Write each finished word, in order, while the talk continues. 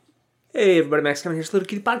Hey everybody, Max coming here. It's Little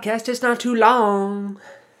Kitty Podcast. It's not too long.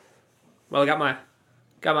 Well, I got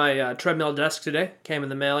my treadmill desk today. Came in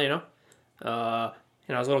the mail, I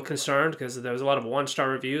was a little concerned because there was a lot of 1-star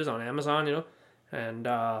reviews on Amazon, and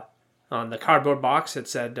on the cardboard box it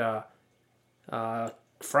said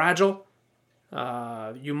fragile.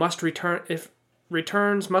 You must return if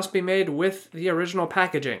returns must be made with the original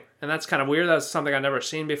packaging, and that's kind of weird. That's something I've never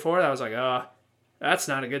seen before. I was like, that's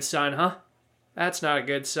not a good sign, huh? That's not a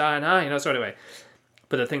good sign, huh? So anyway,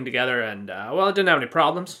 put the thing together and, it didn't have any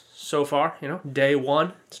problems so far, Day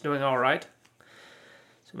one, it's doing all right.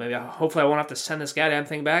 So maybe, hopefully I won't have to send this goddamn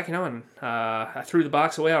thing back, and I threw the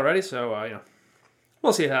box away already, so,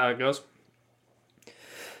 we'll see how it goes.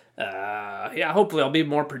 Hopefully I'll be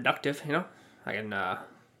more productive, I can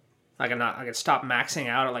stop maxing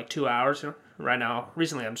out at like 2 hours, Right now,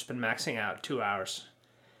 recently I've just been maxing out 2 hours.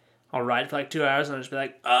 I'll ride for like 2 hours and I'll just be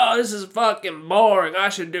like, oh, this is fucking boring. I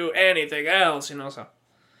should do anything else, so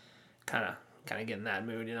kind of get in that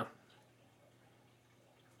mood,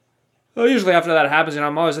 Well, usually after that happens,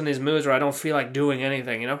 I'm always in these moods where I don't feel like doing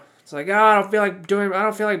anything, It's like, I don't feel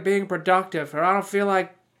like being productive, or I don't feel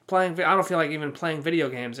like even playing video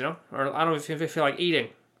games, or I don't even feel like eating.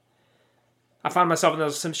 I find myself in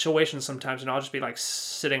those situations sometimes, I'll just be like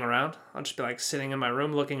sitting around. I'll just be like sitting in my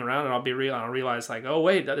room looking around, and I'll realize like, oh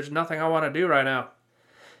wait, there's nothing I want to do right now.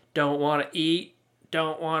 Don't want to eat.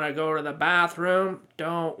 Don't want to go to the bathroom.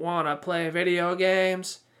 Don't want to play video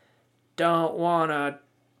games. Don't want to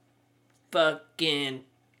fucking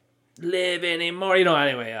live anymore.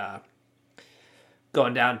 Anyway,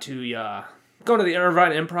 going to the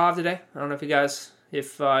Irvine Improv today. I don't know if you guys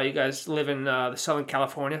live in the Southern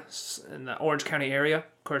California, in the Orange County area.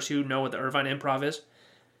 Of course, you know what the Irvine Improv is.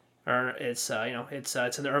 Or it's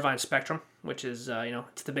in the Irvine Spectrum, which is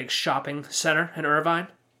it's the big shopping center in Irvine.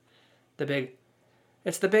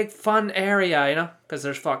 It's the big fun area, because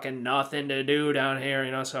there's fucking nothing to do down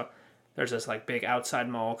here, So there's this like big outside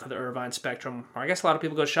mall called the Irvine Spectrum. Or I guess a lot of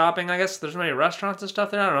people go shopping. I guess there's many restaurants and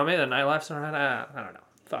stuff there. I don't know. Maybe the nightlife's around. I don't know.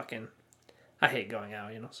 Fucking, I hate going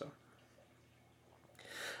out, So.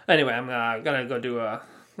 Anyway, I'm gonna try to do a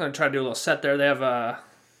little set there. They have I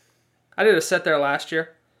did a set there last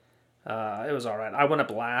year. It was all right. I went up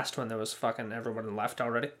last when there was fucking everyone left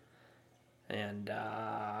already. And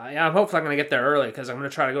I'm hopefully I'm gonna get there early because I'm gonna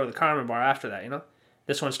try to go to the Carmen Bar after that.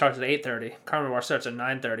 This one starts at 8:30. Carmen Bar starts at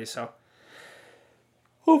 9:30. So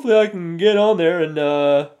hopefully I can get on there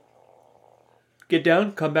and get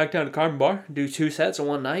down, come back down to Carmen Bar, do 2 sets in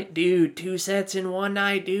one night. Dude, 2 sets in one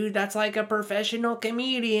night, dude. That's like a professional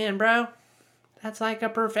comedian, bro. That's like a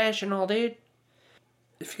professional, dude.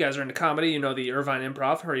 If you guys are into comedy, you know the Irvine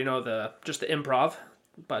Improv, or just the Improv.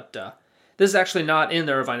 But this is actually not in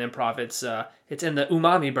the Irvine Improv. It's in the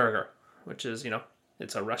Umami Burger, which is,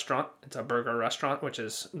 it's a restaurant. It's a burger restaurant, which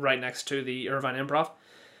is right next to the Irvine Improv.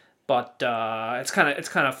 But it's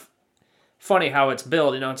kind of funny how it's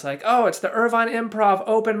billed, it's like, oh, it's the Irvine Improv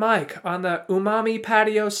open mic on the Umami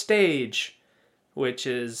patio stage, which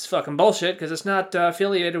is fucking bullshit because it's not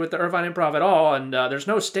affiliated with the Irvine Improv at all, and there's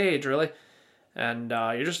no stage really, and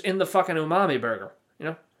you're just in the fucking Umami Burger,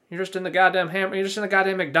 you're just in the goddamn you're just in the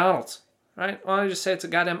goddamn McDonald's, right? Why don't you just say it's a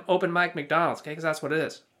goddamn open mic McDonald's, okay? Because that's what it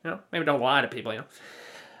is, Maybe don't lie to people,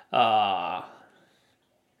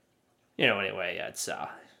 Anyway, it's I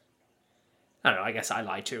don't know. I guess I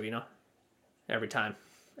lie too,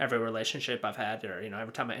 Every relationship I've had, or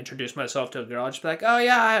every time I introduce myself to a girl, I'll just be like, "Oh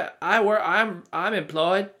yeah, I work. I'm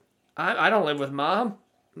employed. I don't live with mom.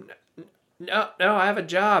 No, I have a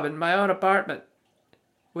job in my own apartment.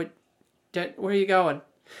 Where are you going?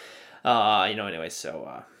 Anyway,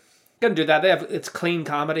 so gonna do that. It's clean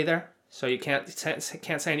comedy there, so you can't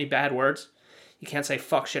say any bad words. You can't say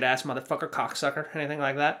fuck, shit, ass, motherfucker, cocksucker, anything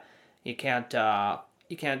like that. You can't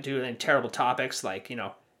do any terrible topics like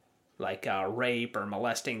like rape or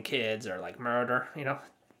molesting kids or like murder,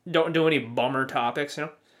 Don't do any bummer topics,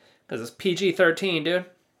 Because it's PG-13, dude.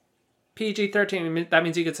 PG-13, that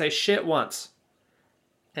means you could say shit once.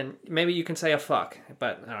 And maybe you can say a fuck,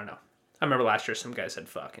 but I don't know. I remember last year some guy said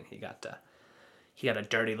fuck and he got a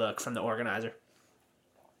dirty look from the organizer.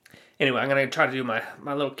 Anyway, I'm going to try to do my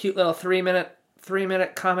little cute little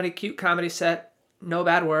 3-minute cute comedy set. No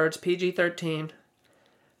bad words, PG-13.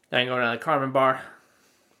 Then I go to the Carmen Bar.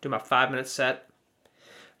 Do my 5-minute set.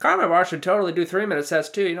 Carmen Bar should totally do 3-minute sets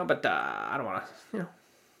too, but I don't want to,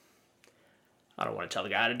 I don't want to tell the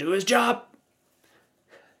guy to do his job.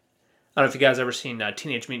 I don't know if you guys ever seen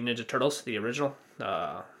Teenage Mutant Ninja Turtles, the original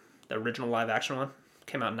live action one.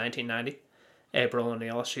 Came out in 1990. April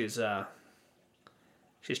O'Neil, she's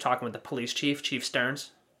talking with the police chief, Chief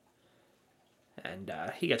Stearns. And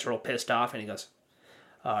he gets real pissed off, and he goes,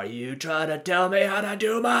 "Are you trying to tell me how to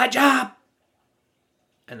do my job?"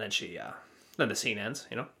 And then then the scene ends,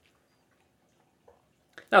 you know.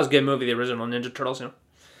 That was a good movie, the original Ninja Turtles, you know.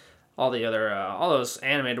 All the other, all those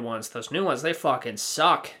animated ones, those new ones, they fucking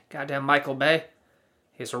suck. Goddamn Michael Bay.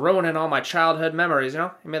 He's ruining all my childhood memories, you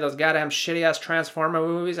know. He made those goddamn shitty-ass Transformer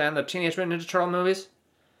movies and the Teenage Mutant Ninja Turtle movies.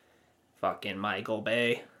 Fucking Michael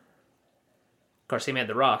Bay. Of course, he made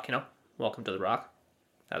The Rock, you know. Welcome to The Rock.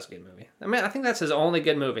 That was a good movie. I mean, I think that's his only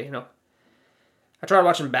good movie, you know. I tried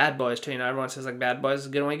watching Bad Boys, too, you know. Everyone says, like, Bad Boys is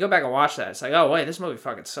good. When you go back and watch that, it's like, oh, wait, this movie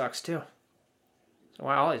fucking sucks, too. So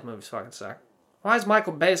why all these movies fucking suck? Why is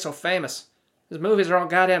Michael Bay so famous? His movies are all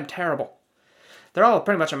goddamn terrible. They're all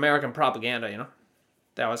pretty much American propaganda, you know.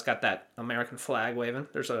 They always got that American flag waving.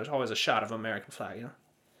 There's always a shot of American flag, you know.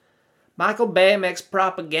 Michael Bay makes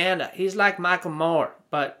propaganda. He's like Michael Moore,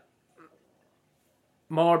 but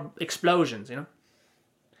more explosions, you know.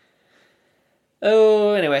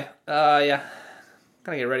 Oh, anyway, yeah.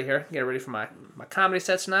 Gotta get ready here. Get ready for my comedy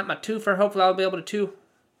sets tonight. My twofer. Hopefully I'll be able to two.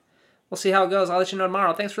 We'll see how it goes. I'll let you know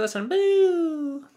tomorrow. Thanks for listening. Boo!